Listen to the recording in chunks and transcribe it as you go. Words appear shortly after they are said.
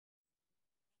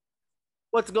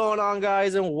What's going on,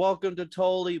 guys, and welcome to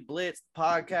Totally Blitz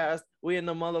Podcast. We in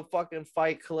the motherfucking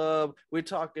Fight Club. We're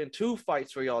talking two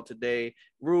fights for y'all today: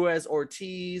 Ruiz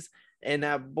Ortiz and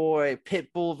that boy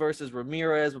Pitbull versus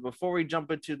Ramirez. But before we jump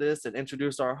into this and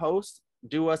introduce our host,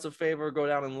 do us a favor, go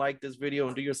down and like this video,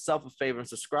 and do yourself a favor and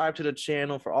subscribe to the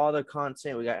channel for all the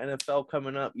content. We got NFL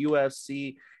coming up,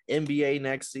 UFC, NBA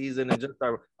next season, and just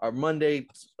our Monday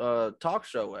talk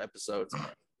show episodes.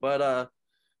 But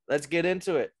let's get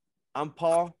into it. I'm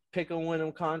Paul Pick'em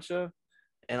Win'em Concha,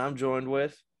 and I'm joined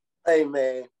with. Hey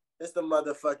man, it's the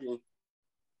motherfucking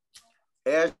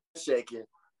air shaking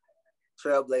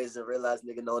trailblazer, realized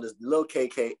nigga known as Lil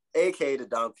KK, aka the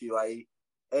Don PYE,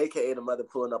 aka the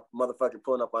motherfucking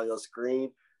pulling up on your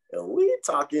screen, and we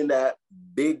talking that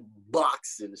big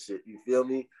box and shit. You feel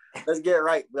me? Let's get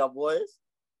right, my boys.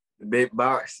 The big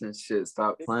box and shit.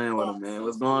 Stop playing with them, man.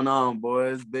 What's going on,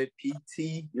 boys? Big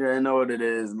PT. You already know what it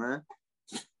is, man.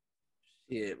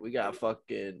 Yeah, we got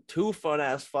fucking two fun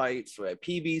ass fights. We're at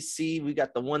PBC. We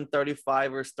got the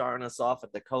 135er starting us off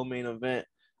at the co-main event.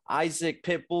 Isaac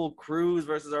Pitbull Cruz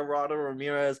versus Gerardo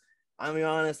Ramirez. I'll be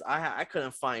honest, I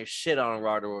couldn't find shit on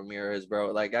Gerardo Ramirez,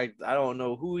 bro. Like I don't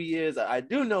know who he is. I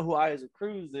do know who Isaac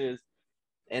Cruz is.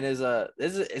 And is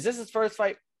this his first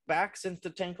fight back since the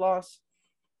Tank loss?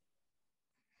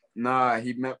 Nah,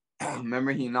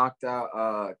 remember he knocked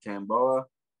out Gamboa.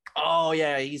 Oh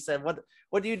yeah, he said,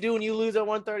 "What do you do when you lose at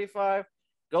 135?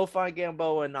 Go find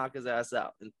Gamboa and knock his ass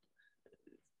out and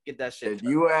get that shit." If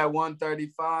you at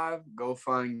 135, go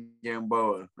find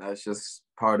Gamboa. That's just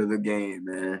part of the game,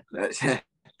 man. That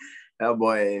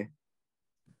boy.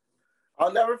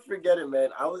 I'll never forget it, man.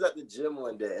 I was at the gym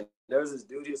one day, and there was this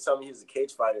dude. He was telling me he was a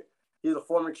cage fighter. He's a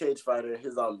former cage fighter.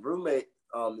 His roommate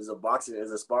is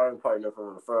a sparring partner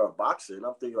for a boxer, and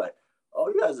I'm thinking like, oh,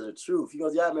 you guys are the truth. He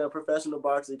goes, yeah, man, professional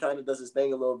boxer. He kind of does his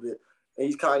thing a little bit, and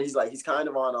he's kind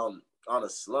of on a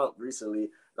slump recently.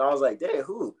 And I was like, damn,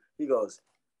 who? He goes,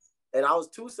 and I was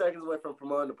 2 seconds away from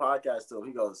promoting the podcast to him.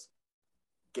 He goes,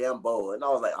 Gamboa, and I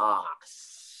was like,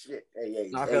 shit. Hey,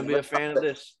 not gonna be a fan of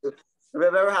this.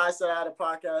 Remember how I said I had a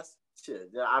podcast? Shit,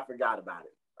 I forgot about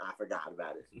it.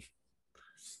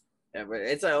 Yeah, but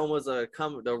it's like almost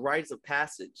the rites of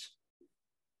passage.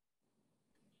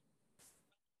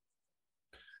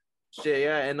 Shit,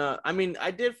 yeah, and I mean,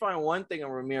 I did find one thing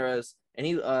on Ramirez, and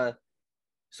he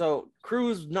so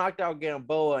Cruz knocked out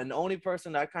Gamboa, and the only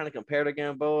person that I kind of compared to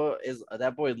Gamboa is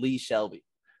that boy Lee Shelby.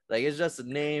 Like it's just a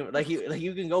name. Like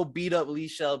you can go beat up Lee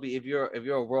Shelby if you're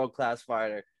a world class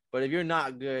fighter, but if you're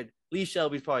not good, Lee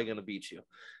Shelby's probably gonna beat you.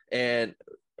 And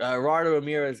Gerardo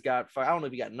Ramirez I don't know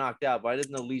if he got knocked out, but I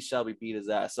didn't know Lee Shelby beat his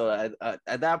ass. So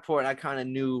at that point, I kind of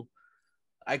knew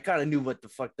what the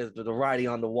fuck the writing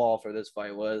on the wall for this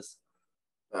fight was.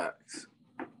 Facts.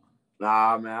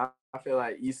 Nah, man, I feel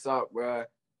like Isak, bro.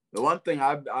 The one thing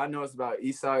I noticed about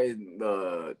Isak in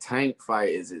the Tank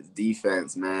fight is his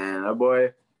defense, man. That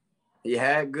boy, he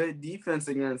had good defense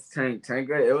against Tank.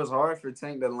 It was hard for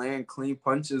Tank to land clean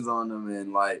punches on him,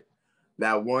 and like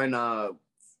that one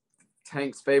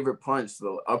Tank's favorite punch,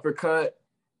 the uppercut.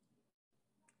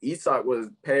 Isak was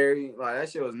parrying, like that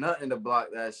shit was nothing to block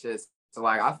that shit. So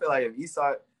like I feel like if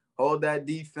Isak hold that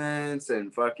defense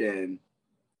and fucking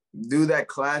do that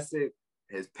classic,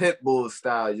 his Pitbull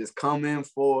style, just come in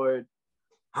forward,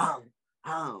 I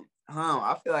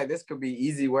feel like this could be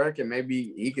easy work, and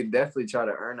maybe he could definitely try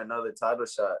to earn another title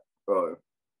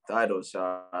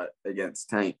shot against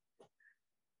Tank.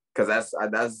 Cause that's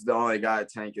the only guy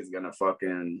Tank is gonna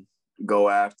fucking go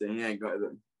after.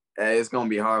 It's gonna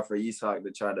be hard for Isak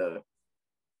to try to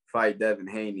fight Devin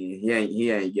Haney. He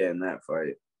ain't getting that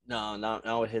fight. No, not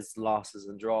with his losses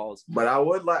and draws. But I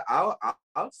would like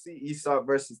I'll see Isak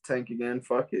versus Tank again.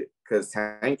 Fuck it, cause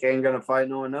Tank ain't gonna fight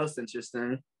no one else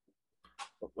interesting.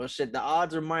 Well, shit, the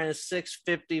odds are minus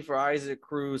 650 for Isaac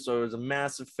Cruz, so it was a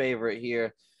massive favorite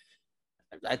here.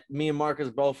 Me and Marcus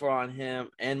both are on him.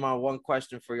 And my one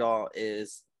question for y'all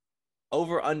is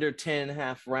over under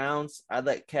 10.5 rounds. I'd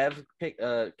let Kev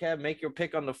make your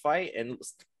pick on the fight and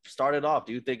start it off.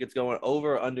 Do you think it's going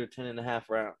over or under 10.5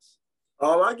 rounds?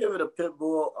 I give it a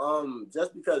Pitbull.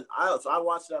 Just because I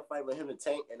watched that fight with him and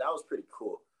Tank, and that was pretty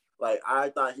cool. Like I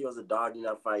thought he was a dog in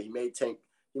that fight. He made Tank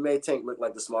look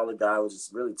like the smaller guy, which is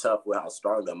really tough with how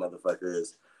strong that motherfucker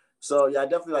is. So yeah, I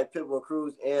definitely like Pitbull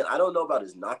Cruz, and I don't know about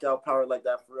his knockout power like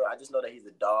that for real. I just know that he's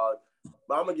a dog.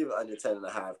 But I'm gonna give it under 10.5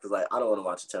 because like I don't want to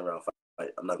watch a 10-round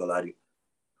fight. I'm not gonna lie to you.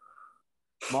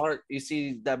 Mark, you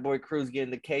see that boy Cruz getting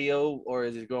the KO, or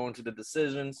is he going to the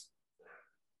decisions?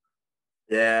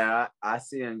 Yeah, I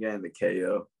see him getting the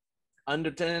KO.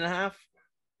 Under 10.5?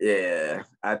 Yeah,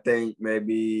 I think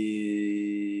maybe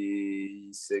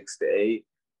maybe 6 to 8.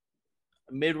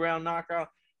 Mid-round knockout.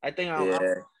 I think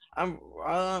Yeah.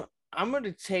 I'm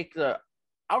gonna take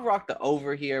I'll rock the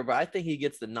over here, but I think he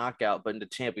gets the knockout, but in the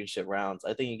championship rounds.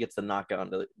 I think he gets the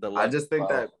knockout in the I just think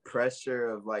that pressure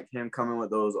of like him coming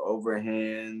with those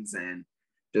overhands and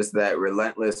just that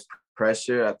relentless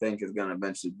pressure, I think is gonna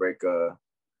eventually break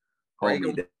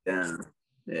homie down.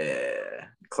 Yeah.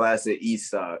 Classic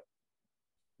Isak.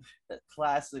 That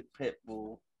classic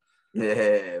Pitbull.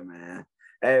 Yeah, man.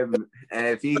 Hey, and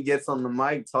if he gets on the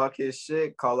mic, talk his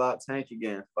shit, call out Tank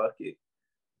again. Fuck it.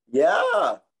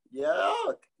 Yeah.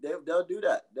 They'll do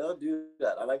that. They'll do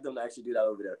that. I like them to actually do that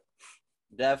over there.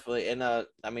 Definitely. And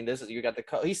I mean, you got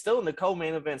he's still in the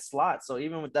co-main event slot. So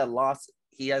even with that loss,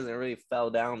 he hasn't really fell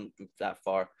down that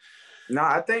far. No,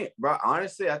 I think, bro,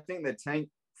 honestly, I think the Tank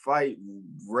fight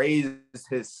raised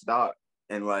his stock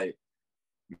and like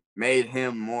made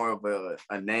him more of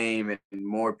a name and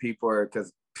more people are,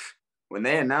 because when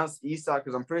they announced Isak,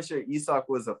 because I'm pretty sure Isak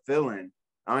was a fill-in.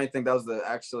 I don't even think that was the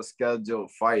actual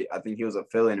scheduled fight. I think he was a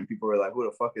fill-in, and people were like, who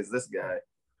the fuck is this guy?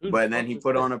 But then he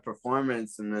put on a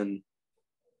performance, and then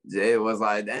Jay was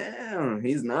like, damn,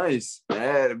 he's nice.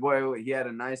 Yeah, the boy, he had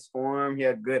a nice form. He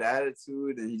had good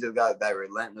attitude, and he just got that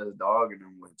relentless dog in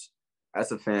him, which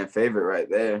that's a fan favorite right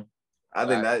there. I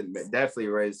think that definitely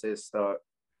raised his stock.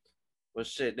 Well,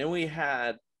 shit. Then we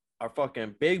had our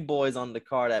fucking big boys on the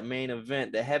card at main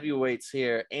event, the heavyweights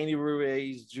here, Andy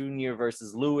Ruiz Jr.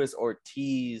 versus Luis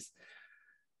Ortiz.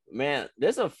 Man,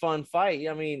 this is a fun fight.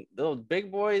 I mean, those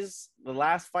big boys, the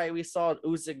last fight we saw,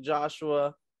 Usyk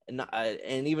Joshua,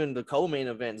 and even the co-main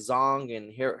event, Zong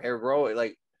and Heroic,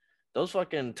 like those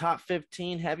fucking top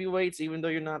 15 heavyweights, even though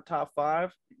you're not top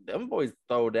 5, them boys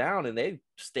throw down and they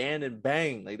stand and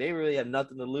bang. Like they really have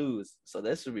nothing to lose. So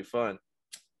this should be fun.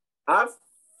 I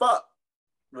fuck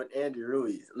with Andy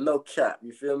Ruiz. No cap.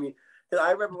 You feel me? Because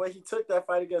I remember when he took that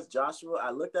fight against Joshua,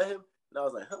 I looked at him and I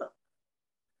was like, huh.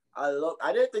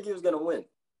 I didn't think he was going to win.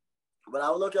 But I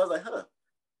was like, huh.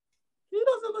 He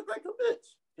doesn't look like a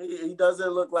bitch. He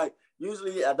doesn't look like,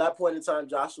 usually at that point in time,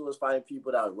 Joshua was fighting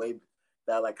people that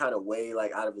like kind of way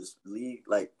like out of his league,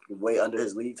 like way under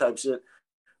his league type shit.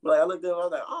 But like I looked at him, I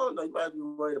was like, oh no, you might be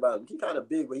worried about him. He kind of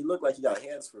big, but he looked like he got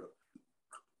hands for him.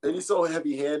 And he's so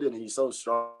heavy-handed and he's so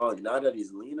strong. Now that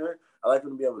he's leaner, I like him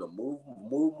to be able to move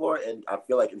more, and I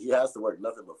feel like he has to work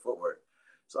nothing but footwork.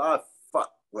 So I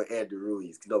fuck with Andy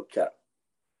Ruiz, no cap.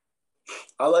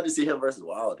 I'd love to see him versus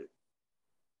Wilder.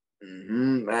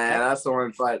 Man, that's the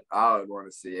one fight I would want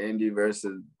to see. Andy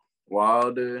versus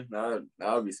Wilder. That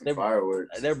would be some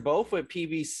fireworks. They're both with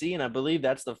PBC, and I believe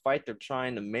that's the fight they're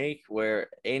trying to make, where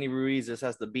Andy Ruiz just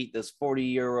has to beat this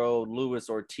 40-year-old Luis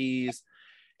Ortiz.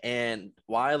 And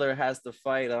Wilder has to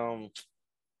fight.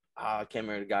 I can't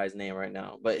remember the guy's name right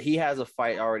now, but he has a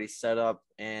fight already set up,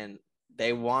 and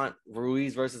they want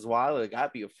Ruiz versus Wilder. It got to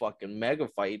be a fucking mega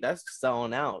fight. That's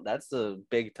selling out. That's a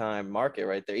big time market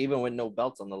right there, even with no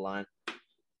belts on the line.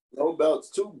 No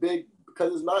belts, too big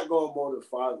because it's not going more than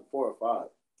 4 or 5.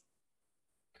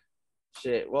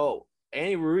 Shit. Well,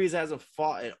 Andy Ruiz hasn't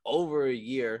fought in over a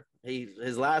year.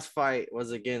 His last fight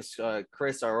was against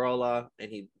Chris Arreola,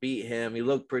 and he beat him. He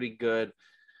looked pretty good.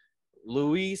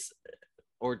 Luis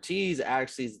Ortiz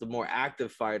actually is the more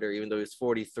active fighter, even though he's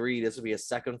 43. This will be a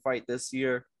second fight this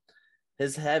year.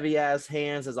 His heavy-ass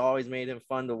hands has always made him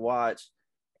fun to watch.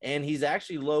 And he's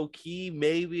actually low-key,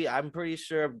 maybe, I'm pretty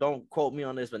sure, don't quote me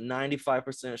on this, but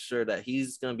 95% sure that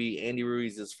he's going to be Andy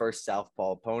Ruiz's first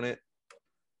southpaw opponent.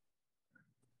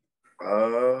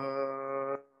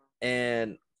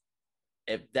 And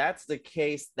if that's the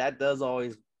case, that does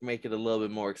always make it a little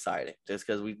bit more exciting, just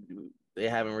because they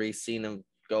haven't really seen him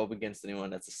go up against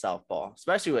anyone that's a southpaw,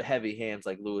 especially with heavy hands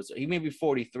like Lewis. He may be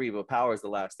 43, but power is the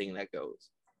last thing that goes.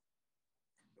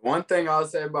 One thing I'll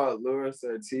say about Luis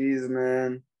Ortiz,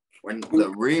 man, when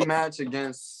the rematch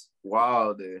against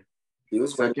Wilder, the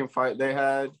second fight they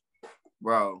had,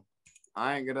 bro,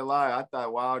 I ain't gonna lie, I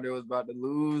thought Wilder was about to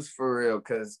lose for real,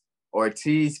 because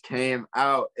Ortiz came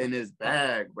out in his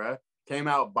bag, bro. Came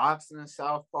out boxing in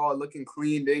southpaw, looking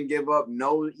clean, didn't give up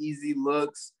no easy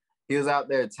looks. He was out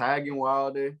there tagging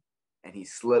Wilder, and he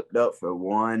slipped up for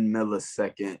 1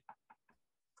 millisecond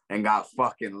and got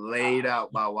fucking laid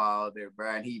out by Wilder,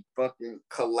 bro. And he fucking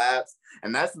collapsed.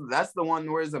 And that's the one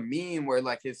where there's a meme where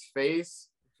like his face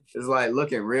is like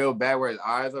looking real bad, where his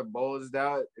eyes are bulged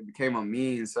out. It became a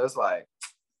meme. So it's like,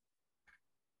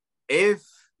 if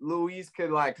Luis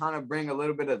could like kind of bring a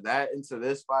little bit of that into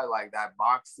this fight, like that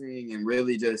boxing and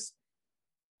really just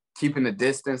keeping the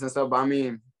distance and stuff. But I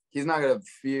mean, he's not gonna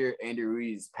fear Andy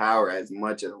Ruiz's power as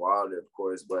much as Wilder, of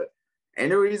course. But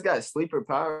Andy Ruiz got sleeper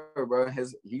power, bro.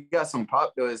 He got some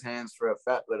pop to his hands for a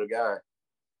fat little guy.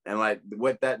 And like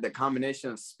with that, the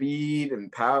combination of speed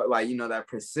and power, like that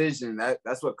precision,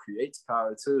 that's what creates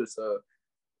power too. So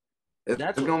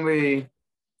it's gonna be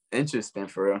interesting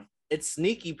for real. It's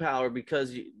sneaky power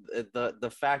because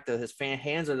the fact that his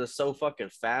hands are just so fucking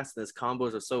fast and his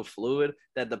combos are so fluid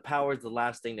that the power is the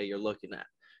last thing that you're looking at.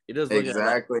 You're just looking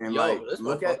exactly at like, and yo, like this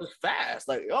motherfucker's fast.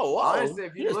 Like, oh wow. Honestly,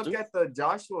 if you look at the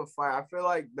Joshua fight, I feel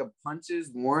like the punches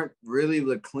weren't really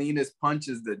the cleanest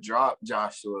punches to drop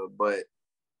Joshua, but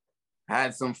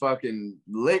had some fucking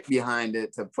lick behind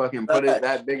it to fucking put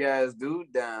that big ass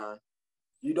dude down.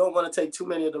 You don't want to take too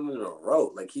many of them in a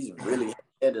row. Like he's really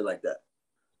handed like that.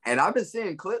 And I've been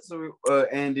seeing clips of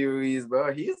Andy Ruiz,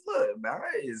 bro. He's look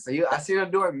nice. I seen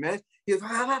him doing men. He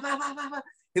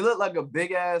looked like a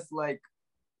big ass like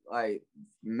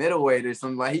middleweight or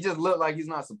something. Like he just looked like he's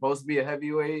not supposed to be a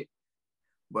heavyweight.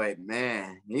 But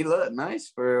man, he looked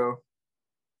nice for real.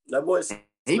 That boy's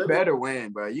he better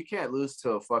win, bro. You can't lose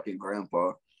to a fucking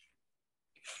grandpa.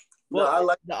 Well, I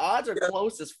like the odds are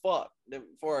close as fuck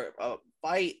for a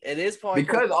fight. It is probably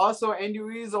because also Andy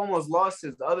Ruiz almost lost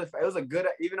his other fight. It was a good,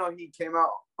 even though he came out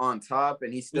on top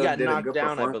and he still did a good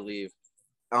down, I believe.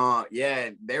 Yeah,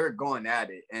 they were going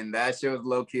at it, and that shit was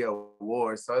low key a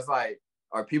war. So it's like,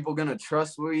 are people gonna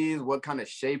trust Ruiz? What kind of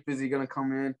shape is he gonna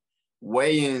come in?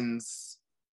 Weigh-ins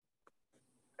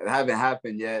haven't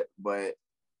happened yet, but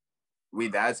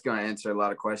that's gonna answer a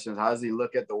lot of questions. How does he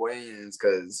look at the weigh-ins?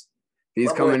 Because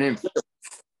he's coming in,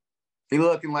 he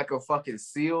looking like a fucking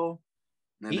seal.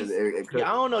 I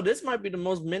don't know. This might be the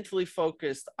most mentally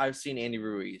focused I've seen Andy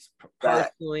Ruiz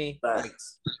personally.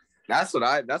 That's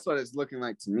what it's looking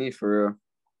like to me for real.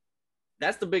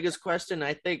 That's the biggest question.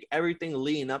 I think everything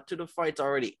leading up to the fight's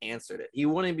already answered it. He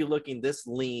wouldn't be looking this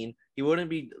lean. He wouldn't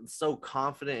be so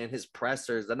confident in his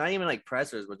pressers. They're not even like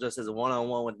pressers, but just his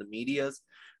one-on-one with the medias.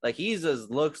 Like he just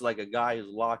looks like a guy who's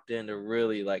locked in to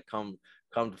really like come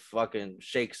to fucking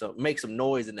make some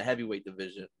noise in the heavyweight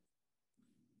division.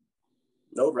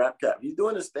 No rap cap. He's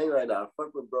doing his thing right now. I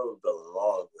fuck with bro the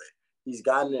long way. He's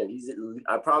gotten there.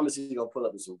 I promise he's gonna pull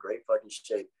up in some great fucking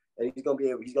shape. And he's gonna be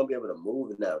able to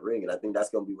move in that ring. And I think that's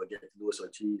gonna be what gets Luis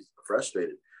Ortiz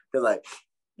frustrated. Because like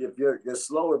if you're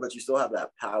slower, but you still have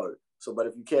that power. So, but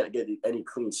if you can't get any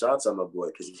clean shots on my boy,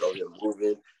 because he's over there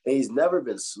moving, and he's never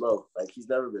been slow. Like he's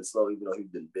never been slow, even though he's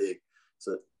been big.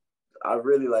 So I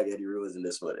really like Eddie Ruiz in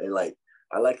this one. And like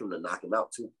I like him to knock him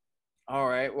out too. All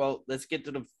right. Well, let's get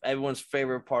to everyone's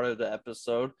favorite part of the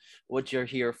episode, what you're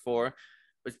here for.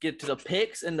 Let's get to the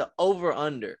picks and the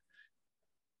over-under.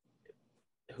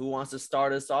 Who wants to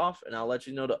start us off? And I'll let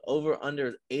you know the over-under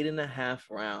is 8.5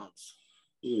 rounds.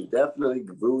 Definitely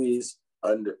Ruiz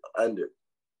under.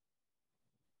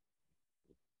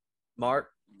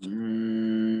 Mark?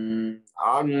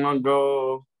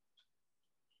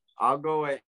 I'll go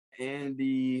at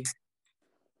Andy.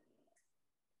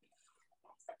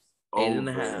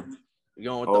 8.5. You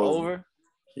going with the over?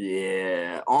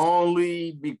 Yeah,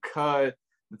 only because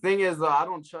the thing is, I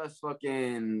don't trust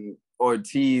fucking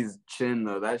Ortiz chin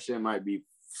though. That shit might be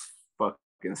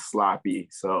fucking sloppy.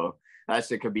 So that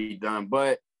shit could be done.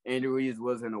 But Andy Ruiz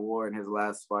was in a war in his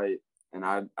last fight, and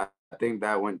I think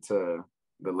that went to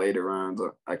the later rounds.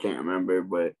 I can't remember,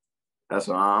 but that's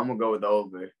why I'm gonna go with the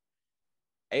over.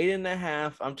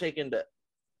 8.5.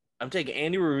 I'm taking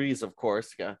Andy Ruiz, of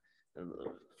course.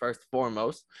 First and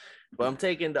foremost, but I'm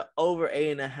taking the over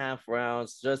 8.5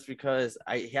 rounds just because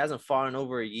he hasn't fought in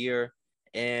over a year,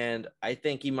 and I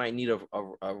think he might need a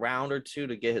round or two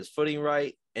to get his footing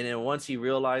right. And then once he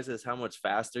realizes how much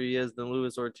faster he is than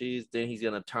Luis Ortiz, then he's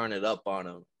gonna turn it up on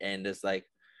him and just like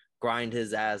grind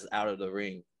his ass out of the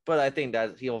ring. But I think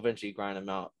that he'll eventually grind him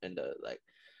out into like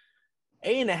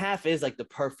 8.5 is like the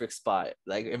perfect spot,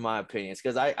 like in my opinion,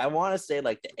 because I want to say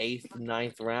like the 8th,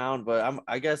 9th round, but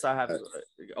I guess I have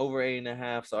over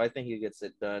 8.5, so I think he gets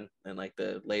it done in like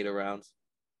the later rounds.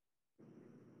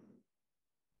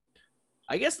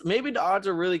 I guess maybe the odds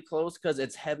are really close because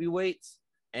it's heavyweights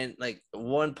and like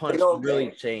one punch can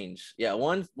really change. Yeah,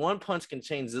 one punch can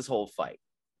change this whole fight.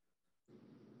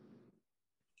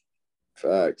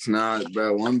 Facts. Nah,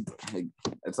 bro.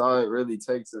 That's all it really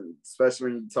takes, especially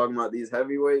when you're talking about these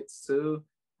heavyweights too.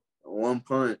 One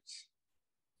punch.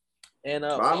 And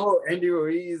I hope Andy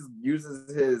Ruiz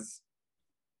uses his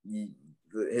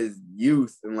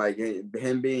youth and like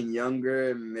him being younger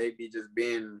and maybe just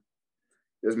being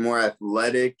more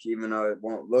athletic, even though it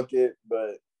won't look it,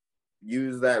 but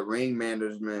use that ring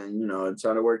management,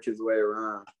 trying to work his way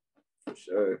around for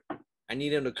sure. I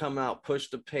need him to come out, push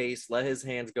the pace, let his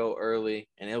hands go early,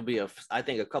 and it'll be I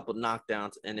think a couple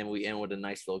knockdowns, and then we end with a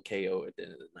nice little KO at the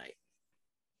end of the night.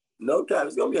 No cap,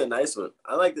 it's gonna be a nice one.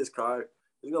 I like this card.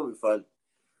 It's gonna be fun.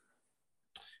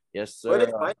 Yes, sir. Where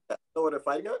they fighting at? Know where they're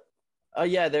fighting at?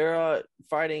 Yeah, they're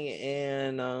fighting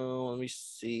in let me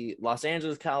see, Los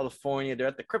Angeles, California. They're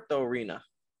at the Crypto Arena.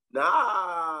 Nice.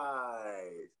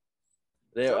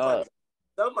 They're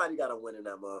somebody got to win in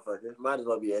that motherfucker. Might as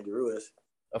well be Eddie Ruiz.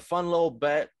 A fun little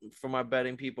bet for my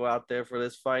betting people out there for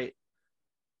this fight.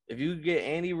 If you get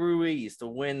Andy Ruiz to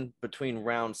win between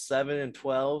round 7 and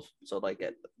 12, so like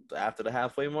after the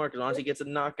halfway mark, as long as he gets a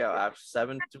knockout after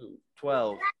 7 to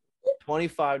 12,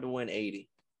 25 to win 80.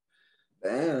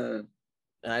 Damn.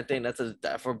 And I think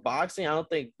for boxing. I don't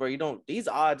think, bro. These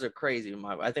odds are crazy.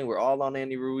 I think we're all on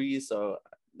Andy Ruiz. So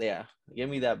yeah, give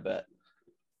me that bet.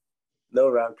 No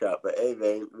round cap, but hey,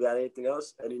 man, we got anything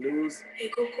else? Any news?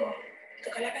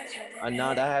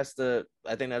 No, I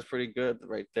think that's pretty good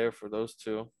right there for those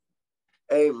two.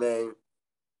 Hey, man,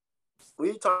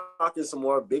 we talking some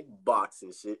more big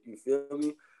boxing shit. You feel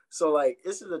me? So, like,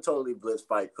 this is a Totally Blitz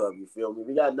Fight Club. You feel me?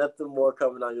 We got nothing more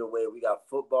coming on your way. We got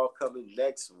football coming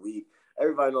next week.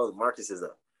 Everybody knows Marcus is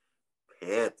a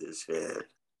Panthers fan.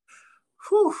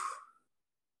 Whew.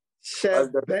 Chef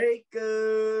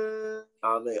Baker.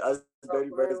 Us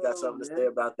Dirty Birds got something to say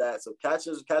about that. So catch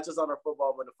us on our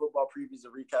football when the football previews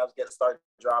and recaps start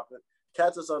dropping.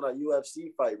 Catch us on our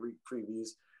UFC fight previews.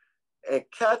 And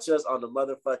catch us on the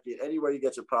motherfucking anywhere you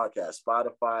get your podcast.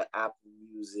 Spotify, Apple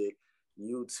Music,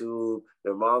 YouTube,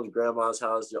 your mom's, grandma's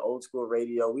house, your old school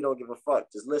radio. We don't give a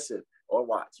fuck. Just listen or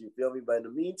watch. You feel me? But in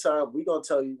the meantime, we going to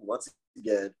tell you once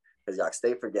again, because y'all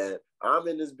stay forgetting, I'm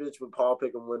in this bitch with Paul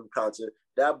Pick'em, Wyndham Concha,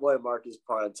 that boy Marcus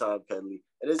Time Penley,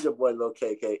 and this is your boy Lil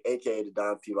KK, a.k.a. the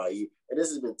Don PYE, and this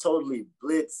has been Totally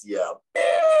Blitz, yeah,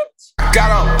 bitch!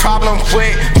 Got a problem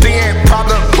with being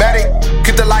problematic.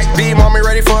 Get the light beam on me,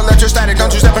 ready for electrostatic.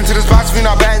 Don't you step into this box if you're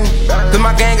not batting. Cause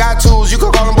my gang got tools, you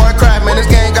can call them boy crap, man. This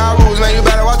gang got rules, man. You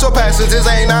better watch your passes, this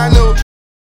ain't not new.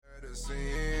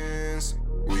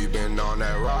 We've been on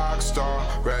that rock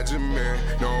star regimen,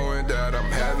 knowing that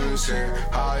I'm heaven sent,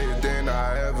 higher than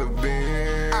I ever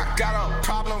been. I got a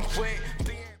problem with